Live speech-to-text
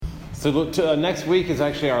Next week is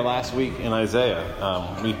actually our last week in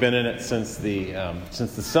Isaiah. We've been in it since the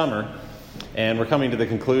summer, and we're coming to the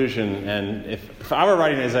conclusion. And if I were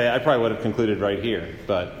writing Isaiah, I probably would have concluded right here.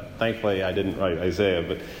 But thankfully, I didn't write Isaiah.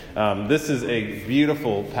 But this is a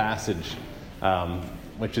beautiful passage,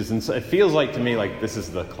 it feels like to me like this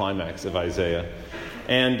is the climax of Isaiah.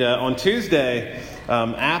 And on Tuesday,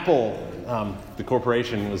 Apple, the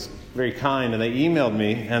corporation, was very kind, and they emailed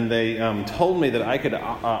me, and they told me that I could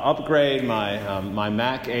upgrade my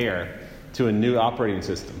Mac Air to a new operating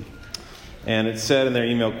system. And it said in their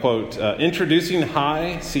email, quote, introducing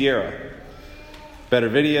High Sierra, better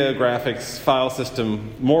video, graphics, file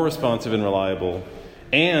system, more responsive and reliable,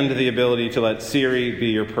 and the ability to let Siri be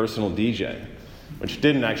your personal DJ, which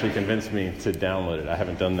didn't actually convince me to download it. I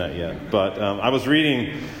haven't done that yet. But I was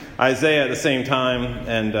reading Isaiah at the same time,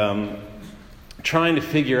 and trying to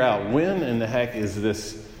figure out when in the heck is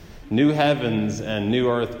this new heavens and new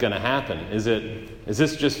earth going to happen? Is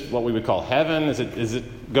this just what we would call heaven? Is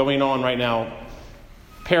it going on right now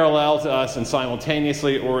parallel to us and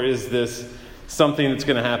simultaneously, or is this something that's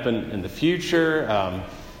going to happen in the future?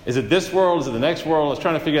 Is it this world? Is it the next world? I was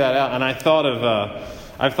trying to figure that out, and I've thought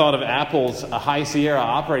of Apple's High Sierra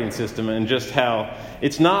operating system and just how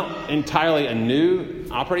it's not entirely a new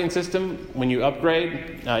operating system when you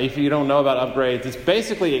upgrade. If you don't know about upgrades, it's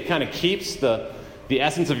basically it kind of keeps the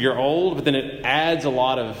essence of your old, but then it adds a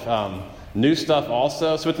lot of new stuff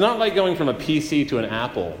also. So it's not like going from a PC to an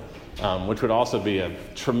Apple, which would also be a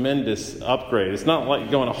tremendous upgrade. It's not like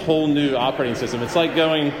going a whole new operating system. It's like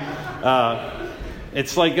going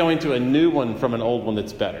to a new one from an old one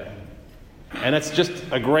that's better. And it's just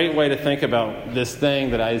a great way to think about this thing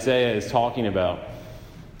that Isaiah is talking about,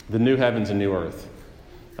 the new heavens and new earth.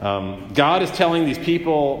 God is telling these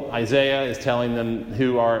people, Isaiah is telling them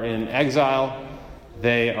who are in exile,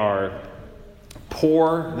 they are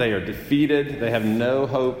poor, they are defeated, they have no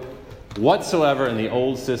hope whatsoever in the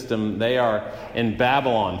old system. They are in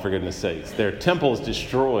Babylon, for goodness sakes. Their temple is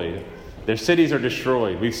destroyed. Their cities are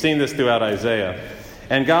destroyed. We've seen this throughout Isaiah.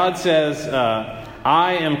 And God says,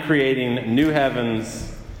 I am creating new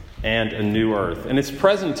heavens and a new earth. And it's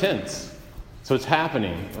present tense. So it's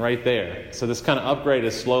happening right there. So this kind of upgrade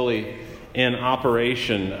is slowly in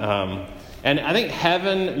operation. And I think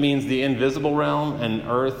heaven means the invisible realm, and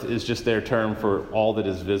earth is just their term for all that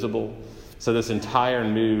is visible. So this entire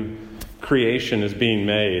new creation is being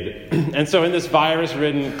made. And so in this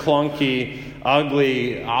virus-ridden, clunky,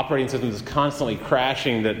 ugly operating system that's constantly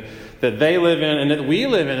crashing that they live in and that we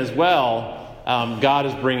live in as well, God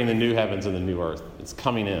is bringing the new heavens and the new earth. It's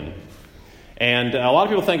coming in. And a lot of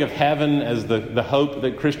people think of heaven as the hope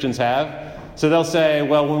that Christians have. So they'll say,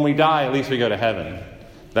 well, when we die, at least we go to heaven.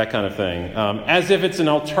 That kind of thing. As if it's an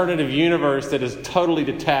alternative universe that is totally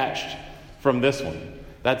detached from this one.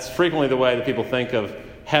 That's frequently the way that people think of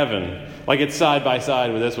heaven. Like it's side by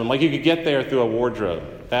side with this one. Like you could get there through a wardrobe.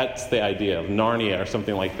 That's the idea of Narnia or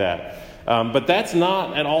something like that. But that's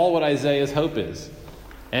not at all what Isaiah's hope is.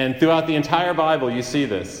 And throughout the entire Bible, you see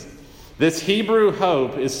this. This Hebrew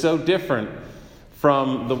hope is so different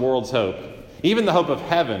from the world's hope. Even the hope of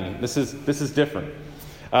heaven, this is different.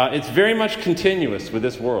 It's very much continuous with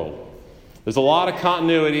this world. There's a lot of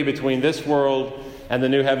continuity between this world and the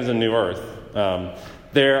new heavens and new earth.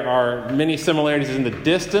 There are many similarities in the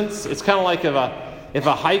distance. It's kind of like if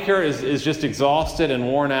a hiker is just exhausted and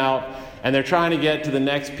worn out, and they're trying to get to the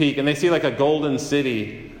next peak, and they see like a golden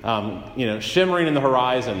city shimmering in the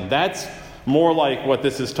horizon. That's more like what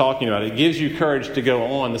this is talking about. It gives you courage to go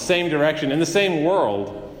on the same direction in the same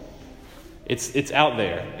world. It's out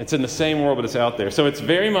there. It's in the same world, but it's out there. So it's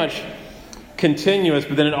very much continuous,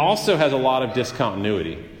 but then it also has a lot of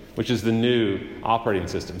discontinuity, which is the new operating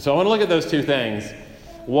system. So I want to look at those two things.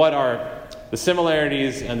 What are the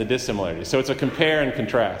similarities and the dissimilarities? So it's a compare and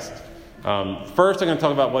contrast. First, I'm going to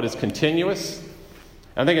talk about what is continuous.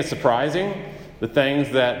 I think it's surprising, the things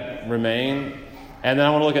that remain. And then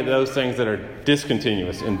I want to look at those things that are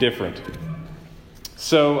discontinuous and different.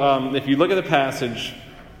 So if you look at the passage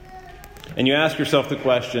and you ask yourself the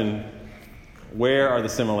question, where are the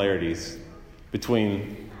similarities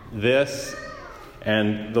between this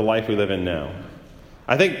and the life we live in now?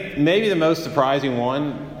 I think maybe the most surprising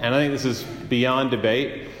one, and I think this is beyond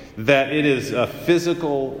debate, that it is a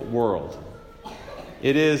physical world.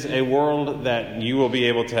 It is a world that you will be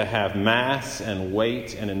able to have mass and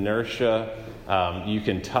weight and inertia. You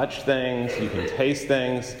can touch things. You can taste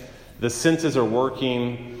things. The senses are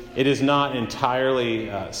working. It is not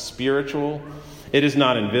entirely spiritual. It is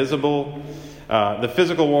not invisible. The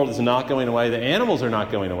physical world is not going away. The animals are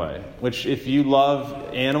not going away, which if you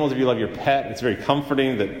love animals, if you love your pet, it's very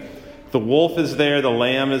comforting that The wolf is there, the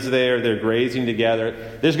lamb is there, they're grazing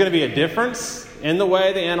together. There's going to be a difference in the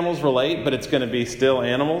way the animals relate, but it's going to be still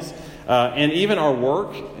animals. And even our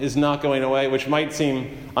work is not going away, which might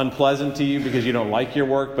seem unpleasant to you because you don't like your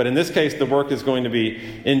work. But in this case, the work is going to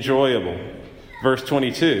be enjoyable. Verse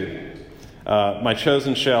 22, my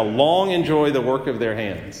chosen shall long enjoy the work of their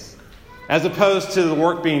hands. As opposed to the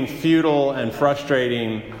work being futile and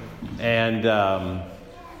frustrating and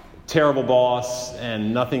terrible boss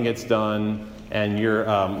and nothing gets done and you're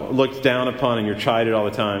looked down upon and you're chided all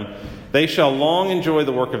the time. They shall long enjoy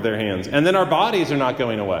the work of their hands. And then our bodies are not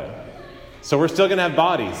going away. So we're still going to have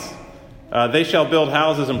bodies. They shall build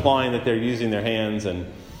houses, implying that they're using their hands.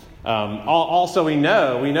 And also we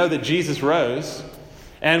know that Jesus rose.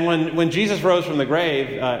 And when Jesus rose from the grave,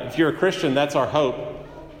 if you're a Christian, that's our hope,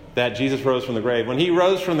 that Jesus rose from the grave. When he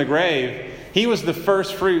rose from the grave, he was the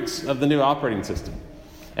first fruits of the new operating system.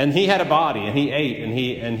 And he had a body, and he ate,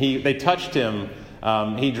 and they touched him.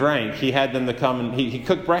 He drank. He had them to come, and he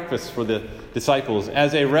cooked breakfast for the disciples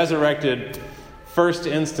as a resurrected first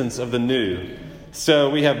instance of the new. So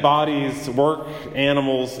we have bodies, work,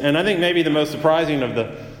 animals, and I think maybe the most surprising of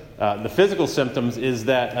the physical symptoms is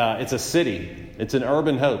that it's a city. It's an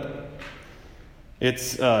urban hope.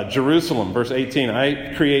 It's Jerusalem, verse 18.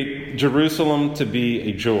 I create Jerusalem to be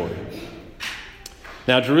a joy.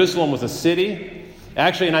 Now, Jerusalem was a city.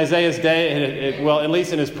 Actually, in Isaiah's day, well, at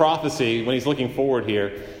least in his prophecy, when he's looking forward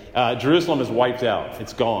here, Jerusalem is wiped out.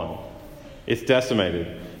 It's gone. It's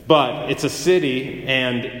decimated. But it's a city,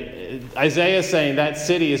 and Isaiah is saying that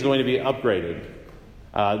city is going to be upgraded.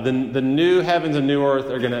 The new heavens and new earth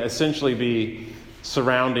are going to essentially be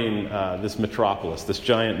surrounding this metropolis, this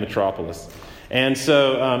giant metropolis. And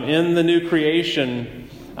so in the new creation,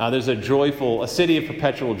 there's a city of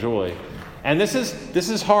perpetual joy. And this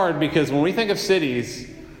is hard because when we think of cities,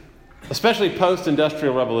 especially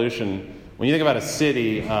post-industrial revolution, when you think about a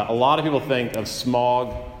city, a lot of people think of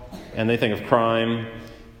smog, and they think of crime,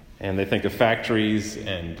 and they think of factories,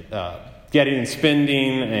 and getting and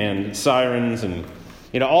spending, and sirens,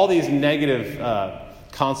 and all these negative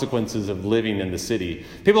consequences of living in the city.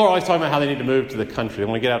 People are always talking about how they need to move to the country. They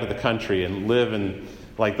want to get out of the country and live in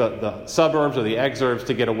like the suburbs or the exurbs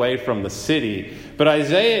to get away from the city. But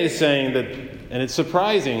Isaiah is saying that, and it's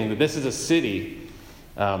surprising that this is a city.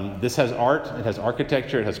 This has art, it has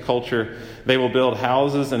architecture, it has culture. They will build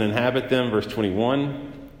houses and inhabit them, verse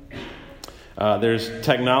 21. There's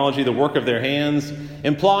technology, the work of their hands,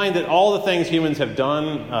 implying that all the things humans have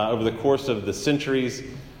done over the course of the centuries,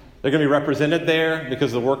 they're going to be represented there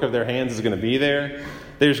because the work of their hands is going to be there.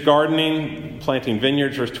 There's gardening, planting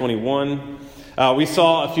vineyards, verse 21. We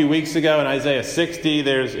saw a few weeks ago in Isaiah 60,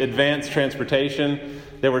 there's advanced transportation.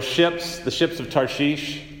 There were ships, the ships of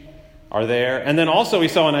Tarshish are there. And then also we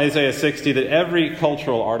saw in Isaiah 60 that every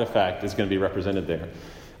cultural artifact is going to be represented there.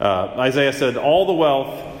 Isaiah said, all the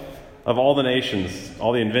wealth of all the nations,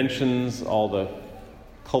 all the inventions, all the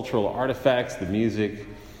cultural artifacts, the music,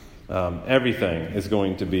 everything is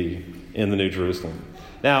going to be in the New Jerusalem.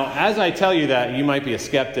 Now, as I tell you that, you might be a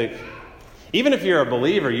skeptic. Even if you're a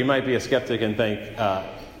believer, you might be a skeptic and think,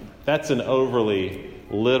 that's an overly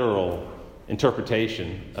literal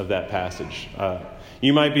interpretation of that passage.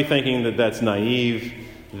 You might be thinking that that's naive,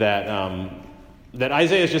 that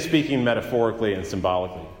Isaiah is just speaking metaphorically and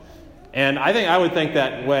symbolically. And I think I would think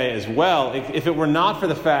that way as well, if it were not for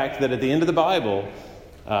the fact that at the end of the Bible,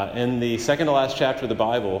 in the second to last chapter of the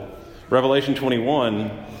Bible, Revelation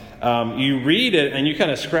 21, you read it and you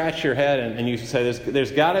kind of scratch your head and you say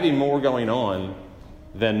there's got to be more going on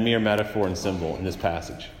than mere metaphor and symbol in this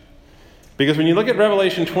passage. Because when you look at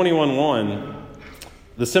Revelation 21:1,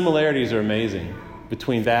 the similarities are amazing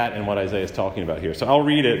between that and what Isaiah is talking about here. So I'll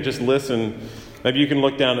read it. Just listen. Maybe you can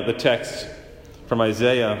look down at the text from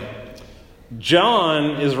Isaiah.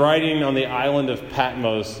 John is writing on the island of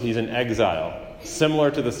Patmos. He's in exile,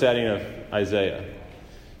 similar to the setting of Isaiah.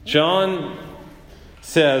 John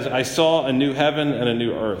says, I saw a new heaven and a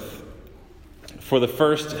new earth, for the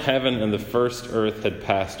first heaven and the first earth had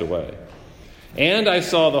passed away. And I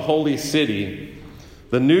saw the holy city,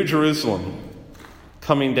 the new Jerusalem,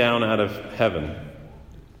 coming down out of heaven.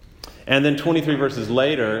 And then 23 verses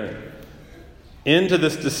later, into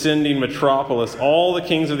this descending metropolis, all the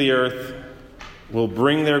kings of the earth will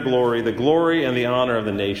bring their glory, the glory and the honor of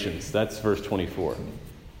the nations. That's verse 24.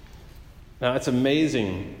 Now, it's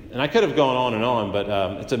amazing, and I could have gone on, but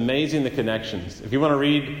it's amazing the connections. If you want to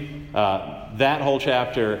read that whole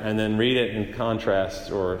chapter and then read it in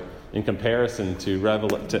contrast or in comparison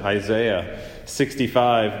to Isaiah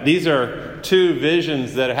 65, these are two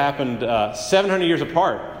visions that happened 700 years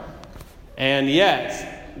apart, and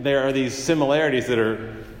yet there are these similarities that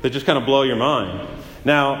are that just kind of blow your mind.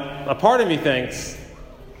 Now, a part of me thinks,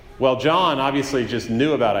 well, John obviously just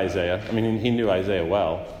knew about Isaiah. I mean, he knew Isaiah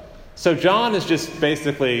well. So John is just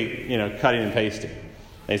basically, cutting and pasting.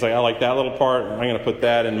 And he's like, I like that little part. I'm going to put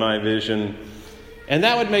that in my vision. And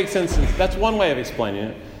that would make sense. That's one way of explaining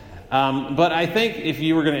it. But I think if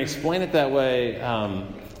you were going to explain it that way,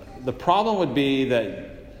 the problem would be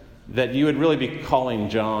that you would really be calling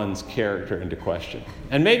John's character into question.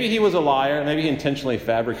 And maybe he was a liar. Maybe he intentionally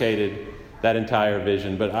fabricated that entire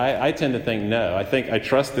vision. But I tend to think no. I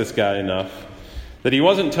trust this guy enough that he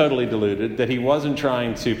wasn't totally deluded, that he wasn't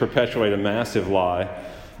trying to perpetuate a massive lie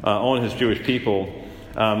on his Jewish people.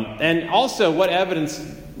 And also, what evidence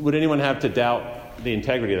would anyone have to doubt the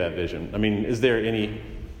integrity of that vision? I mean, is there any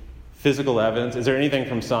physical evidence? Is there anything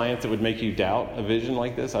from science that would make you doubt a vision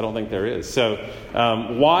like this? I don't think there is. So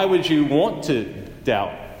why would you want to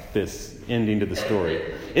doubt this ending to the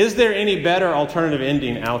story? Is there any better alternative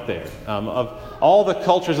ending out there? Of all the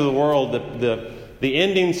cultures of the world, the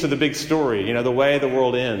endings to the big story, the way the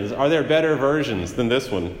world ends, are there better versions than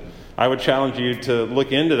this one? I would challenge you to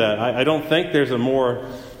look into that. I don't think there's a more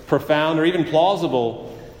profound or even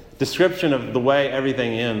plausible description of the way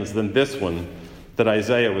everything ends than this one that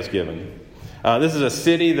Isaiah was given. This is a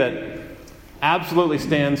city that absolutely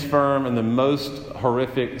stands firm in the most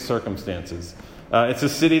horrific circumstances. It's a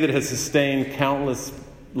city that has sustained countless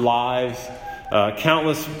lives,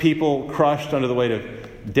 countless people crushed under the weight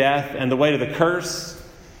of death and the weight of the curse,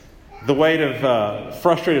 the weight of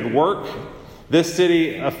frustrated work. This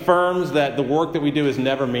city affirms that the work that we do is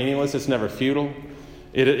never meaningless, it's never futile.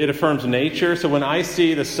 It affirms nature. So when I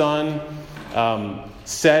see the sun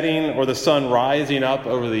setting or the sun rising up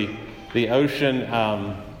over the ocean,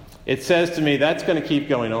 it says to me that's going to keep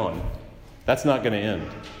going on. That's not going to end.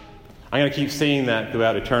 I'm going to keep seeing that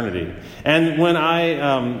throughout eternity. And when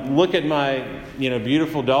I look at my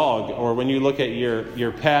beautiful dog, or when you look at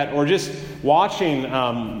your pet, or just watching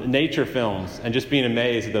nature films and just being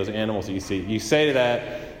amazed at those animals that you say to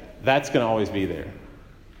that's going to always be there.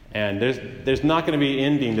 And there's not going to be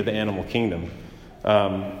ending to the animal kingdom.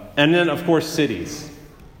 And then, of course, cities.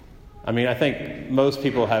 I mean, I think most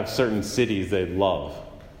people have certain cities they love.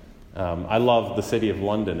 I love the city of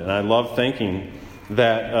London, and I love thinking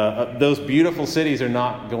that those beautiful cities are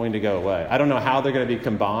not going to go away. I don't know how they're going to be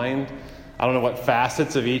combined. I don't know what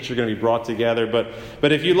facets of each are going to be brought together.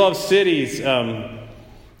 But if you love cities,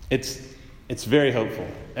 it's very hopeful.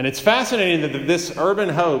 And it's fascinating that this urban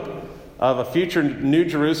hope of a future New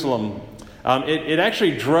Jerusalem, it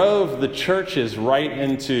actually drove the churches right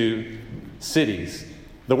into cities.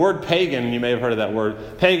 The word pagan, you may have heard of that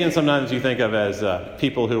word. Pagan sometimes you think of as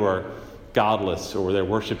people who are godless or they're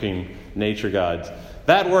worshiping nature gods.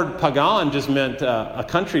 That word pagan just meant a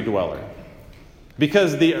country dweller.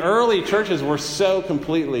 Because the early churches were so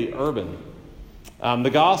completely urban.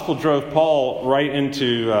 The gospel drove Paul right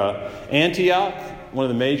into Antioch, one of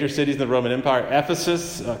the major cities in the Roman Empire,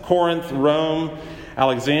 Ephesus, Corinth, Rome,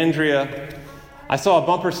 Alexandria. I saw a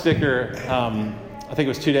bumper sticker, I think it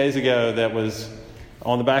was 2 days ago, that was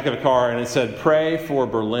on the back of a car, and it said, "Pray for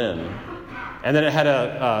Berlin." And then it had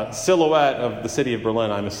a silhouette of the city of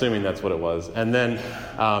Berlin. I'm assuming that's what it was. And then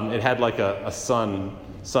it had like a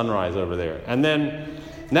sunrise over there. And then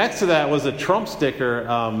next to that was a Trump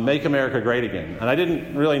sticker, "Make America Great Again." And I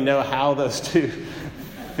didn't really know how those two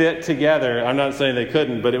fit together. I'm not saying they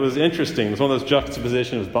couldn't, but it was interesting. It was one of those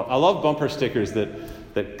juxtapositions. I love bumper stickers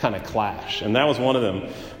that kind of clash. And that was one of them.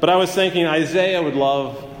 But I was thinking Isaiah would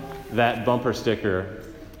love that bumper sticker,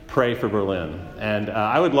 "Pray for Berlin." And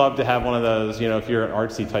I would love to have one of those, if you're an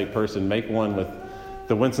artsy type person, make one with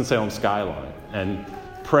the Winston-Salem skyline and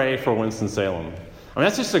pray for Winston-Salem. I mean,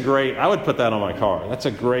 that's just I would put that on my car. That's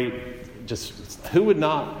a great, who would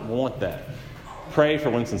not want that? Pray for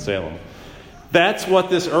Winston-Salem. That's what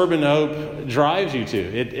this urban hope drives you to.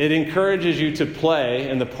 It encourages you to play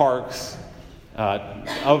in the parks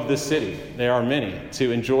of this city. There are many,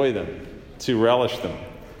 to enjoy them, to relish them.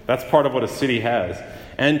 That's part of what a city has.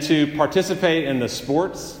 And to participate in the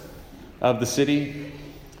sports of the city.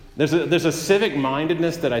 There's a civic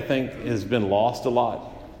mindedness that I think has been lost a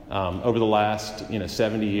lot over the last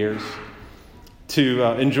 70 years. To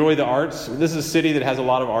enjoy the arts. This is a city that has a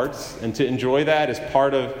lot of arts, and to enjoy that is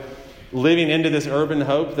part of living into this urban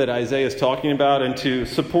hope that Isaiah is talking about, and to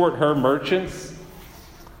support her merchants,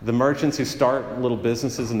 the merchants who start little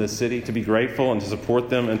businesses in this city, to be grateful and to support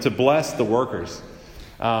them and to bless the workers.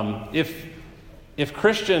 If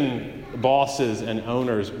Christian bosses and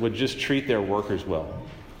owners would just treat their workers well,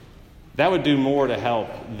 that would do more to help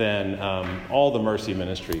than all the mercy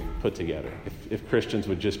ministry put together, if Christians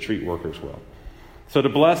would just treat workers well. So to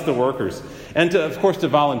bless the workers, and to, of course, to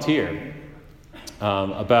volunteer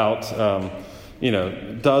about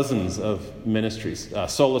dozens of ministries.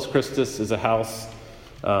 Solus Christus is a house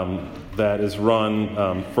that is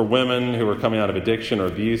run for women who are coming out of addiction or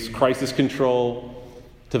abuse. Crisis Control,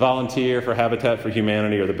 to volunteer for Habitat for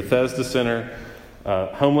Humanity or the Bethesda Center.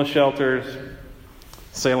 Homeless shelters,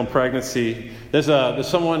 Salem Pregnancy. There's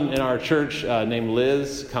someone in our church named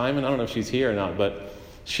Liz Kyman. I don't know if she's here or not, but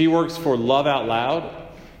she works for Love Out Loud.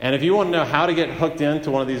 And if you want to know how to get hooked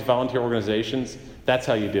into one of these volunteer organizations, that's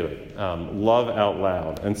how you do it. Love Out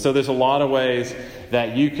Loud. And so there's a lot of ways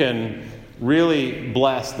that you can really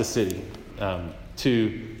bless the city.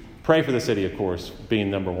 To pray for the city, of course,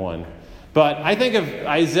 being number one. But I think of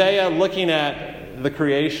Isaiah looking at the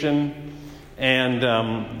creation,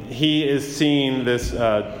 and he is seeing this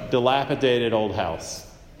dilapidated old house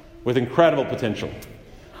with incredible potential.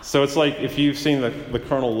 So it's like if you've seen the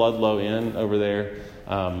Colonel Ludlow Inn over there,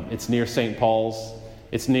 it's near St. Paul's.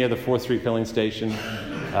 It's near the 4th Street filling station.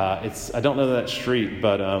 I don't know that street,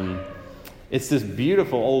 but it's this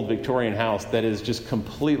beautiful old Victorian house that is just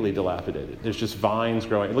completely dilapidated. There's just vines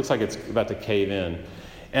growing. It looks like it's about to cave in.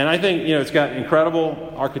 And I think, it's got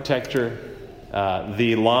incredible architecture.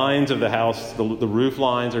 The lines of the house, the roof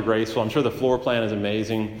lines are graceful. I'm sure the floor plan is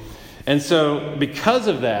amazing. And so because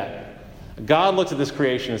of that, God looks at this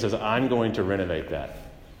creation and says, I'm going to renovate that.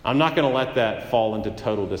 I'm not going to let that fall into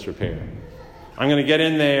total disrepair. I'm going to get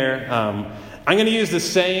in there. I'm going to use the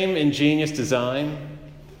same ingenious design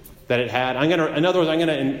that it had. In other words, I'm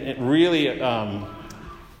going to really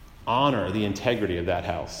honor the integrity of that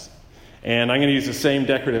house. And I'm going to use the same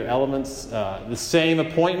decorative elements, the same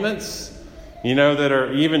appointments, that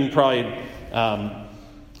are even probably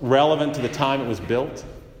relevant to the time it was built.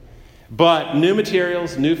 But new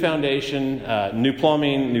materials, new foundation, new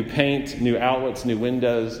plumbing, new paint, new outlets, new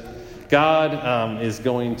windows. God is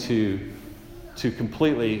going to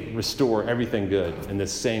completely restore everything good in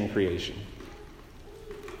this same creation.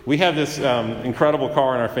 We have this incredible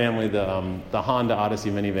car in our family, the Honda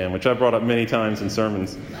Odyssey minivan, which I brought up many times in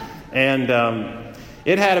sermons. And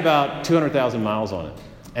it had about 200,000 miles on it.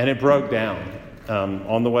 And it broke down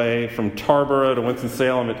on the way from Tarboro to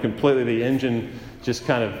Winston-Salem. The engine just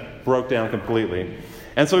kind of broke down completely.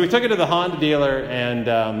 And so we took it to the Honda dealer,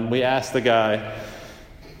 and we asked the guy,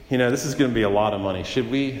 this is going to be a lot of money.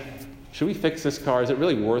 Should we fix this car? Is it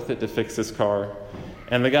really worth it to fix this car?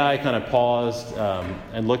 And the guy kind of paused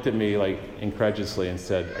and looked at me like incredulously and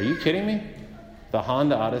said, "Are you kidding me? The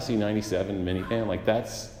Honda Odyssey 97 minivan,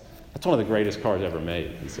 that's one of the greatest cars ever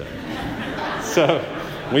made," he said. So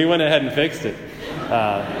we went ahead and fixed it.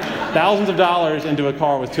 Thousands of dollars into a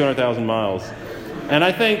car with 200,000 miles. And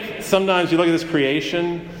I think sometimes you look at this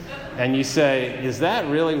creation and you say, is that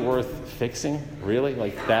really worth fixing? Really?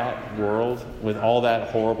 Like that world with all that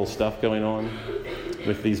horrible stuff going on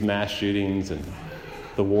with these mass shootings and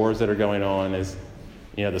the wars that are going on, as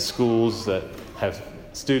the schools that have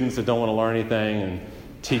students that don't want to learn anything and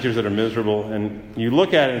teachers that are miserable. And you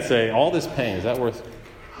look at it and say, all this pain, is that worth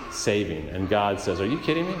saving? And God says, are you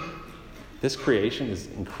kidding me? This creation is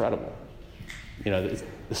incredible.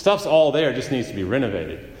 The stuff's all there, it just needs to be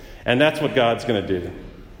renovated. And that's what God's going to do.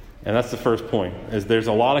 And that's the first point, is there's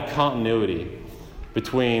a lot of continuity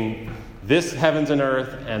between this heavens and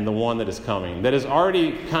earth and the one that is coming, that is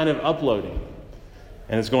already kind of uploading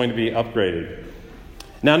and is going to be upgraded.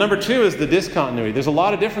 Now, number two is the discontinuity. There's a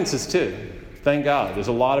lot of differences too. Thank God. There's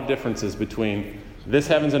a lot of differences between this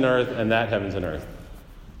heavens and earth and that heavens and earth.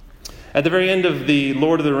 At the very end of the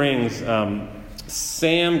Lord of the Rings,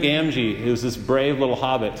 Sam Gamgee, who's this brave little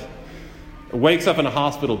hobbit, wakes up in a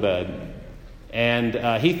hospital bed,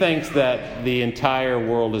 and he thinks that the entire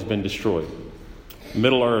world has been destroyed.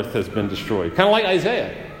 Middle Earth has been destroyed. Kind of like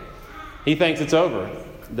Isaiah. He thinks it's over,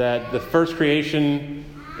 that the first creation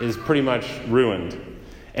is pretty much ruined.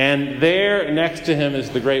 And there next to him is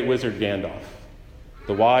the great wizard Gandalf,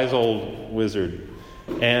 the wise old wizard.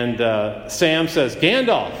 And Sam says,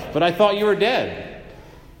 "Gandalf, but I thought you were dead.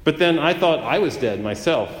 But then I thought I was dead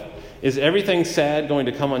myself. Is everything sad going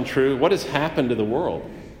to come untrue? What has happened to the world?"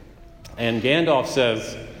 And Gandalf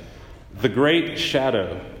says, "The great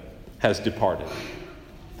shadow has departed.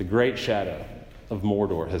 The great shadow of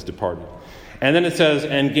Mordor has departed." And then it says,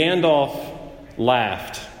 "And Gandalf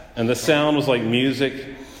laughed, and the sound was like music.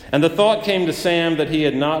 And the thought came to Sam that he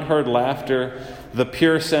had not heard laughter, the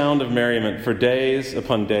pure sound of merriment, for days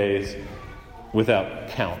upon days without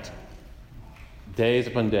count." Days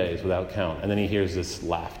upon days without count. And then he hears this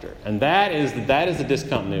laughter. And that is the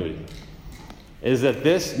discontinuity. Is that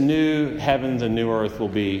this new heavens and new earth will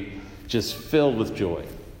be just filled with joy.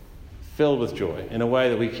 Filled with joy in a way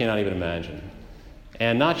that we cannot even imagine.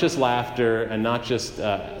 And not just laughter and not just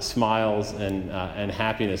smiles and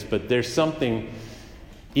happiness, but there's something,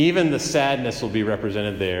 even the sadness will be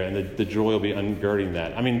represented there, and the joy will be undergirding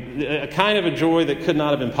that. I mean, a kind of a joy that could not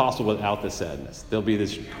have been possible without the sadness. There'll be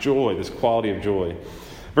this joy, this quality of joy.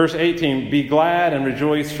 Verse 18, be glad and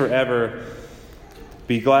rejoice forever.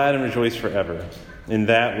 Be glad and rejoice forever in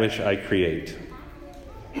that which I create.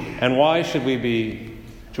 And why should we be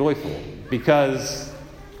joyful? Because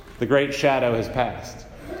the great shadow has passed.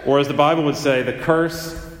 Or as the Bible would say, the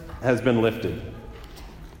curse has been lifted.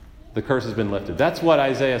 The curse has been lifted. That's what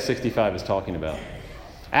Isaiah 65 is talking about.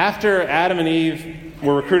 After Adam and Eve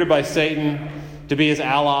were recruited by Satan to be his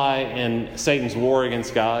ally in Satan's war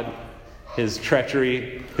against God, his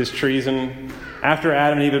treachery, his treason, after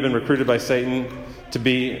Adam and Eve had been recruited by Satan to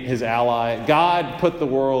be his ally, God put the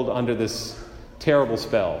world under this terrible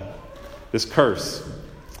spell, this curse.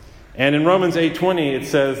 And in Romans 8:20, it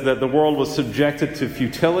says that the world was subjected to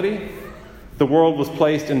futility, the world was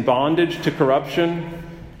placed in bondage to corruption,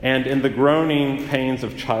 and in the groaning pains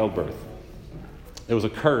of childbirth. It was a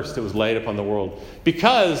curse that was laid upon the world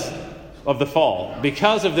because of the fall,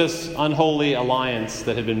 because of this unholy alliance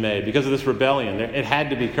that had been made, because of this rebellion. It had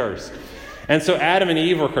to be cursed. And so Adam and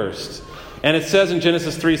Eve were cursed. And it says in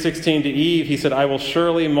Genesis 3:16 to Eve, he said, I will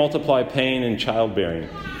surely multiply pain in childbearing.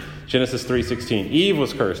 Genesis 3:16. Eve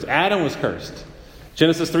was cursed. Adam was cursed.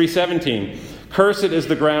 Genesis 3:17. Cursed is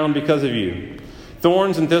the ground because of you.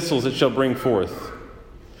 Thorns and thistles it shall bring forth.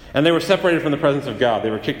 And they were separated from the presence of God. They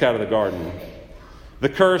were kicked out of the garden. The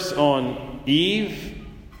curse on Eve,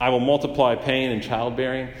 I will multiply pain in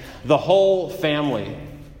childbearing. The whole family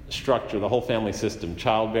structure, the whole family system,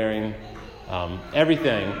 childbearing,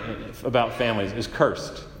 everything about families is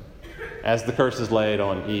cursed as the curse is laid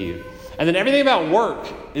on Eve. And then everything about work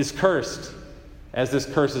is cursed as this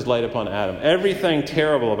curse is laid upon Adam. Everything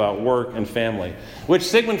terrible about work and family, which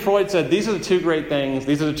Sigmund Freud said, these are the two great things,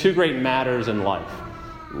 these are the two great matters in life,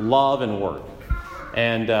 love and work.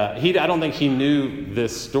 And I don't think he knew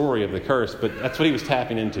this story of the curse, but that's what he was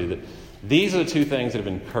tapping into, that these are the two things that have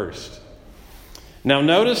been cursed. Now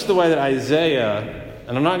notice the way that Isaiah,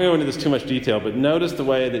 and I'm not going to go into this too much detail, but notice the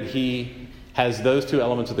way that he has those two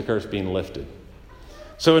elements of the curse being lifted.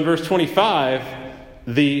 So in verse 25,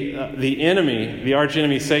 the enemy, the arch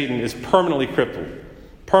enemy Satan, is permanently crippled,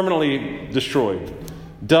 permanently destroyed.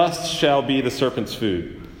 Dust shall be the serpent's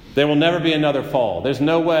food. There will never be another fall. There's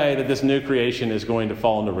no way that this new creation is going to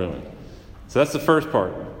fall into ruin. So that's the first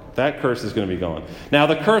part. That curse is going to be gone. Now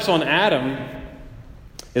the curse on Adam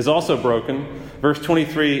is also broken. Verse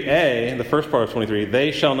 23a, the first part of 23,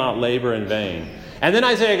 they shall not labor in vain. And then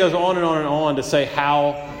Isaiah goes on and on and on to say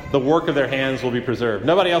how the work of their hands will be preserved.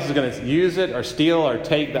 Nobody else is going to use it or steal or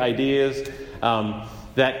take the ideas.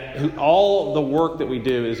 All the work that we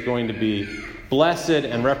do is going to be blessed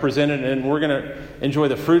and represented, and we're going to enjoy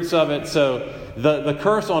the fruits of it. So the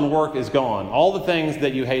curse on work is gone. All the things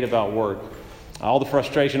that you hate about work, all the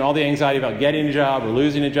frustration, all the anxiety about getting a job or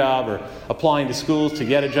losing a job or applying to schools to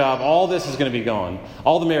get a job, all this is going to be gone.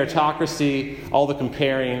 All the meritocracy, all the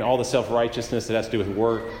comparing, all the self-righteousness that has to do with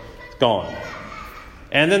work, it's gone.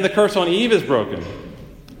 And then the curse on Eve is broken.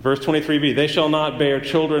 Verse 23b, they shall not bear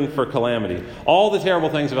children for calamity. All the terrible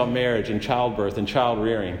things about marriage and childbirth and child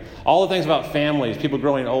rearing, all the things about families, people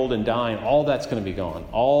growing old and dying, all that's going to be gone.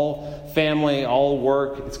 All family, all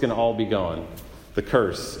work, it's going to all be gone. The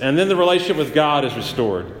curse. And then the relationship with God is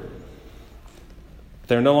restored.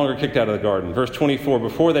 They're no longer kicked out of the garden. Verse 24,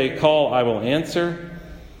 before they call, I will answer,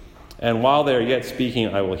 and while they are yet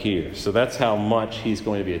speaking, I will hear. So that's how much he's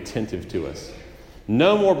going to be attentive to us.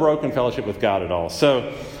 No more broken fellowship with God at all.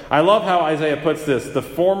 So I love how Isaiah puts this. The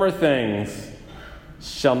former things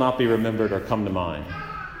shall not be remembered or come to mind.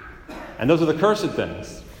 And those are the cursed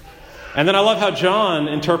things. And then I love how John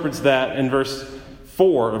interprets that in verse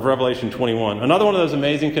 4 of Revelation 21. Another one of those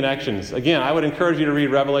amazing connections. Again, I would encourage you to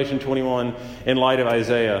read Revelation 21 in light of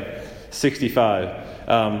Isaiah 65.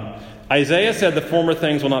 Isaiah said the former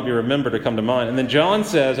things will not be remembered or come to mind. And then John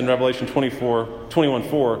says in Revelation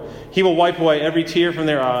 21:4, he will wipe away every tear from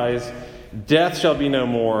their eyes. Death shall be no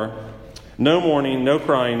more. No mourning, no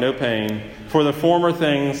crying, no pain. For the former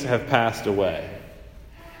things have passed away.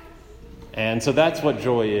 And so that's what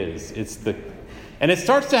joy is. And it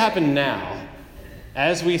starts to happen now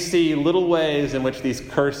as we see little ways in which these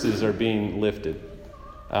curses are being lifted.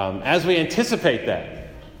 As we anticipate that.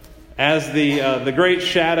 As the great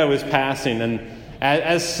shadow is passing, and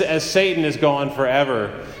as Satan is gone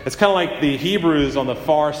forever, it's kind of like the Hebrews on the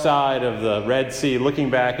far side of the Red Sea looking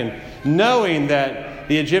back and knowing that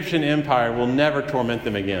the Egyptian empire will never torment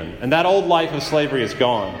them again. And that old life of slavery is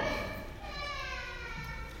gone.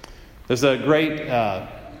 There's a great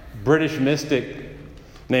British mystic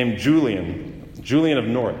named Julian of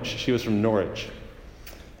Norwich. She was from Norwich.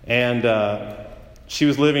 And she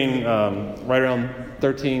was living right around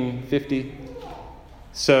 1350.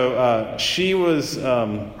 So she was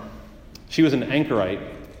an anchorite,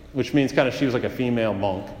 which means kind of she was like a female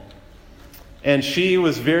monk. And she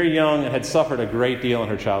was very young and had suffered a great deal in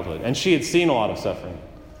her childhood. And she had seen a lot of suffering.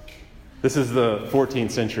 This is the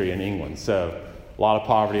 14th century in England, so a lot of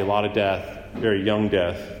poverty, a lot of death, very young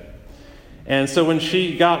death. And so when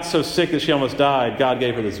she got so sick that she almost died, God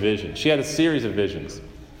gave her this vision. She had a series of visions.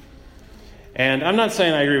 And I'm not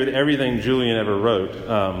saying I agree with everything Julian ever wrote,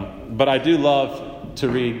 but I do love to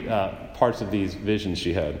read parts of these visions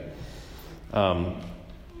she had.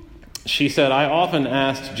 She said, I often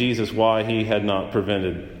asked Jesus why he had not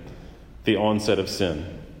prevented the onset of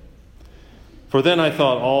sin. For then I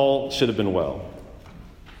thought all should have been well.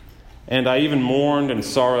 And I even mourned and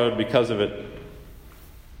sorrowed because of it.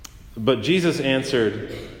 But Jesus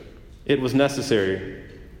answered, it was necessary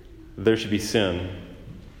there should be sin,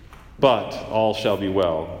 but all shall be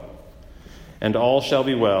well. And all shall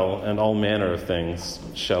be well, and all manner of things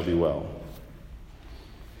shall be well.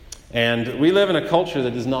 And we live in a culture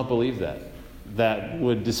that does not believe that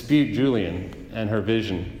would dispute Julian and her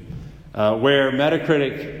vision, where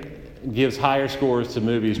Metacritic gives higher scores to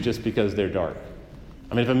movies just because they're dark.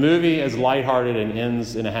 I mean, if a movie is lighthearted and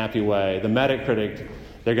ends in a happy way, the Metacritic,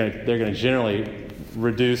 they're going to generally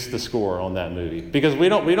reduce the score on that movie because we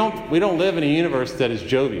don't live in a universe that is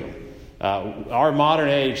jovial. Our modern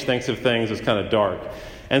age thinks of things as kind of dark,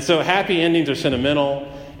 and so happy endings are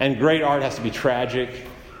sentimental, and great art has to be tragic.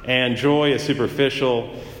 And joy is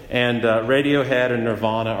superficial, and Radiohead and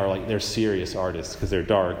Nirvana are like, they're serious artists because they're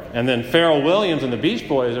dark. And then Pharrell Williams and the Beach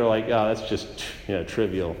Boys are like, oh, that's just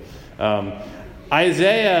trivial.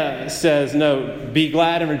 Isaiah says, no, be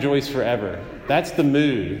glad and rejoice forever. That's the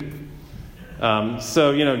mood.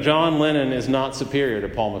 So John Lennon is not superior to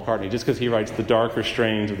Paul McCartney just because he writes the darker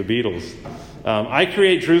strains of the Beatles. I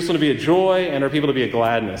create Jerusalem to be a joy and our people to be a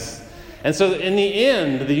gladness. And so in the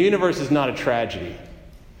end, the universe is not a tragedy.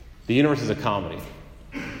 The universe is a comedy.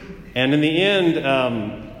 And in the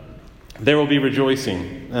end, there will be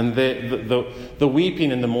rejoicing. And the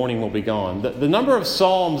weeping in the morning will be gone. The number of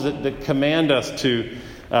psalms that command us to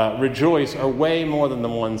rejoice are way more than the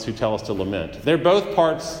ones who tell us to lament. They're both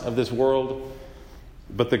parts of this world,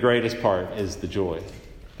 but the greatest part is the joy.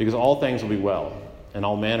 Because all things will be well, and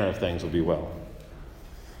all manner of things will be well.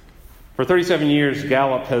 For 37 years,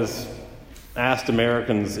 Gallup has asked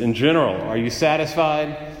Americans in general, are you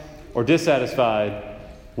satisfied or dissatisfied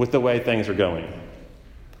with the way things are going?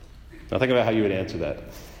 Now think about how you would answer that.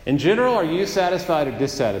 In general, are you satisfied or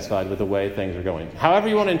dissatisfied with the way things are going? However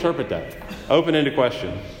you want to interpret that. Open-ended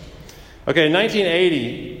question. Okay, in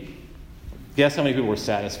 1980, guess how many people were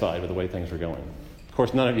satisfied with the way things were going? Of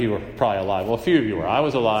course, none of you were probably alive. Well, a few of you were. I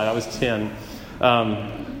was alive. I was 10.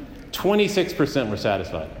 26% were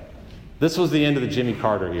satisfied. This was the end of the Jimmy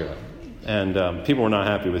Carter era. And people were not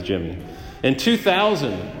happy with Jimmy. In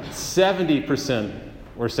 2000, 70%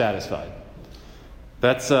 were satisfied.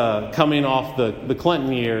 That's coming off the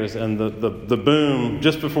Clinton years and the boom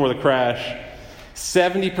just before the crash.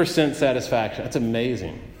 70% satisfaction. That's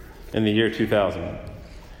amazing in the year 2000.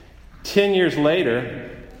 10 years later,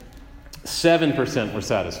 7% were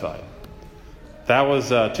satisfied. That was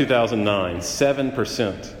 2009,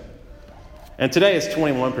 7%. And today it's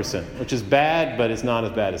 21%, which is bad, but it's not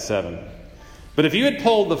as bad as 7. But if you had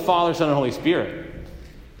polled the Father, Son, and Holy Spirit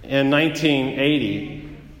in 1980,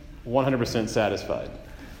 100% satisfied.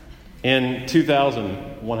 In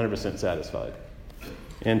 2000, 100% satisfied.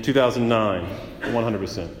 In 2009,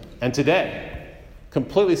 100%. And today,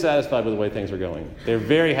 completely satisfied with the way things are going. They're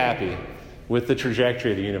very happy with the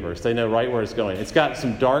trajectory of the universe. They know right where it's going. It's got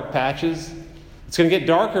some dark patches. It's going to get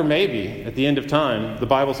darker maybe at the end of time. The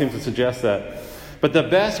Bible seems to suggest that. But the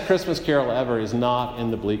best Christmas carol ever is not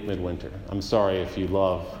in the bleak midwinter. I'm sorry if you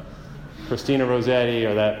love Christina Rossetti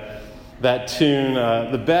or that tune.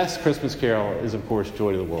 The best Christmas carol is, of course,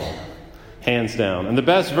 Joy to the World. Hands down. And the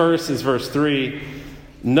best verse is verse 3.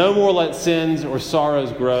 No more let sins or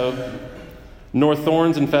sorrows grow, nor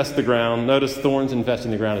thorns infest the ground. Notice thorns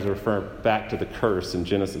infesting the ground is a refer back to the curse in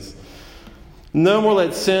Genesis. No more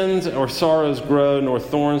let sins or sorrows grow, nor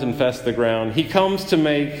thorns infest the ground. He comes to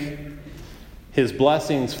make his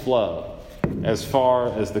blessings flow as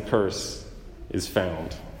far as the curse is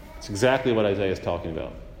found. It's exactly what Isaiah is talking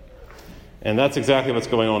about. And that's exactly what's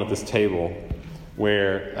going on at this table,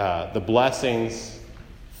 where the blessings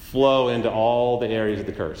flow into all the areas of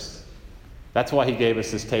the curse. That's why he gave us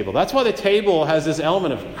this table. That's why the table has this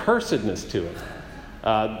element of cursedness to it.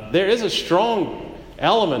 There is a strong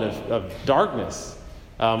element of darkness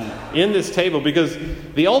in this table, because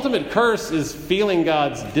the ultimate curse is feeling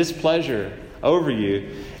God's displeasure over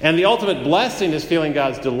you, and the ultimate blessing is feeling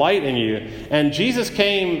God's delight in you. And Jesus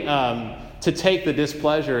came to take the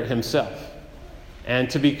displeasure himself and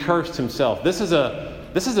to be cursed himself. This is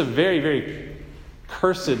a very, very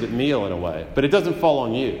cursed meal in a way, but it doesn't fall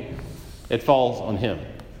on you. It falls on him.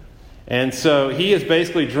 And so he is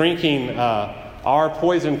basically drinking our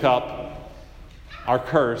poison cup, our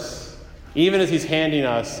curse, even as he's handing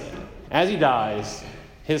us, as he dies,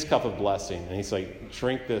 his cup of blessing. And he's like,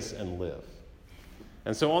 drink this and live.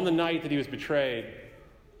 And so on the night that he was betrayed,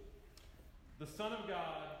 the Son of God